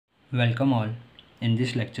Welcome all. In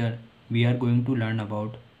this lecture, we are going to learn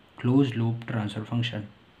about closed loop transfer function.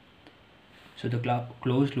 So the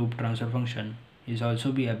closed loop transfer function is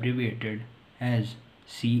also be abbreviated as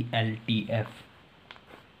CLTF.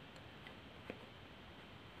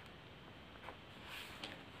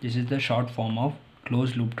 This is the short form of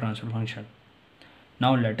closed loop transfer function.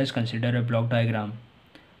 Now let us consider a block diagram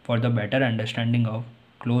for the better understanding of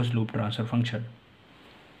closed loop transfer function.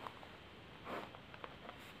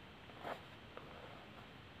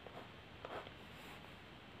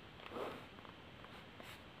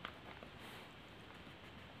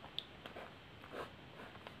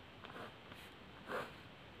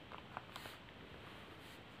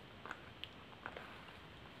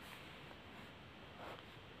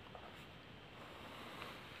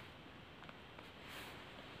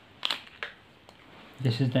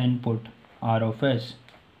 This is the input R of S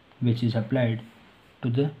which is applied to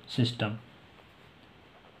the system.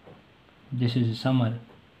 This is summer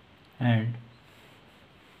and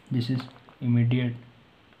this is immediate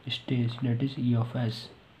stage, that is E of S.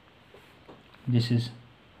 This is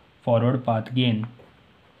forward path gain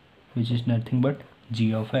which is nothing but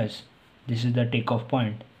G of S. This is the takeoff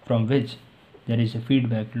point from which there is a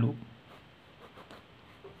feedback loop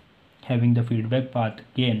having the feedback path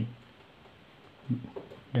gain,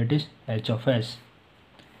 that is H of S,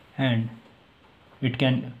 and it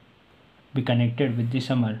can be connected with the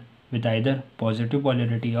summer with either positive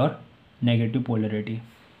polarity or negative polarity.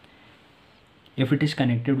 If it is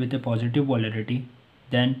connected with a positive polarity,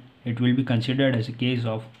 then it will be considered as a case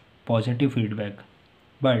of positive feedback.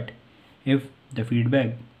 But if the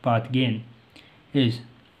feedback path gain is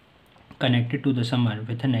connected to the summer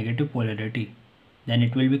with a negative polarity, then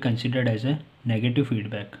it will be considered as a negative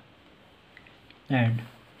feedback. And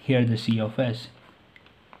here the C of S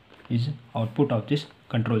is output of this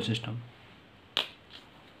control system.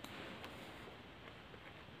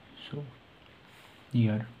 So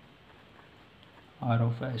here R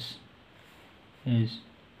of S is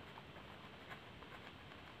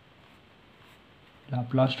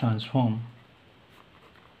Laplace transform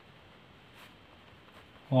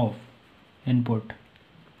of input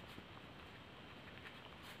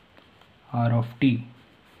R of t.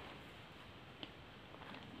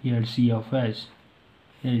 Here C of S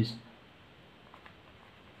is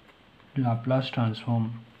Laplace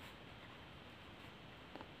transform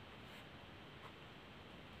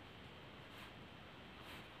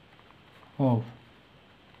of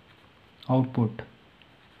output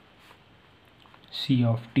C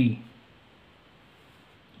of t.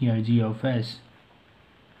 Here G of S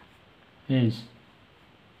is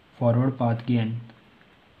forward path gain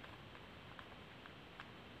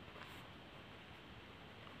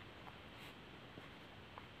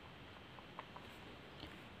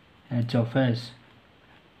H of S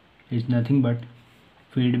is nothing but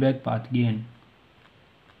feedback path gain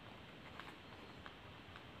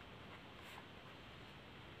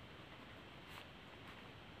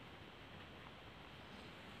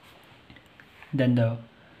then the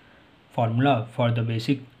formula for the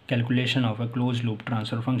basic calculation of a closed loop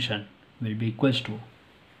transfer function will be equals to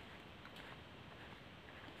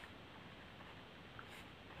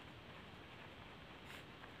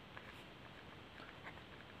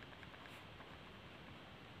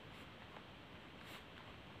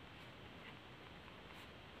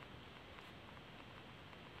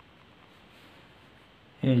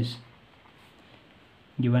is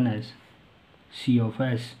given as C of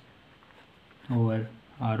S over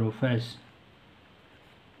R of S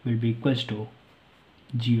will be equals to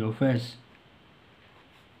G of S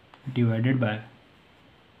divided by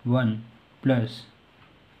 1 plus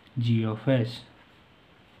G of S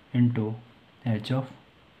into H of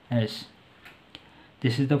S.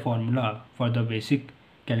 This is the formula for the basic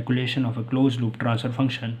calculation of a closed loop transfer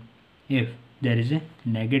function if there is a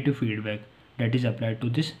negative feedback that is applied to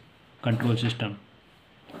this control system.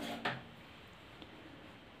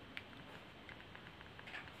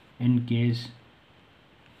 In case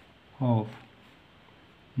of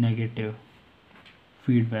negative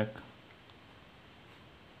feedback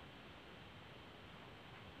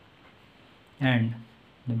and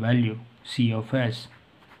the value C of S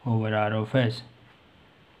over R of S,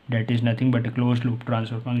 that is nothing but a closed loop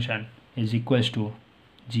transfer function, is equals to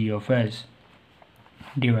G of S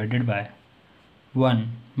divided by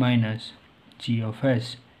 1 minus G of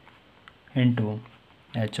S into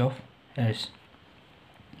H of S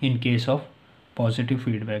in case of positive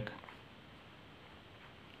feedback.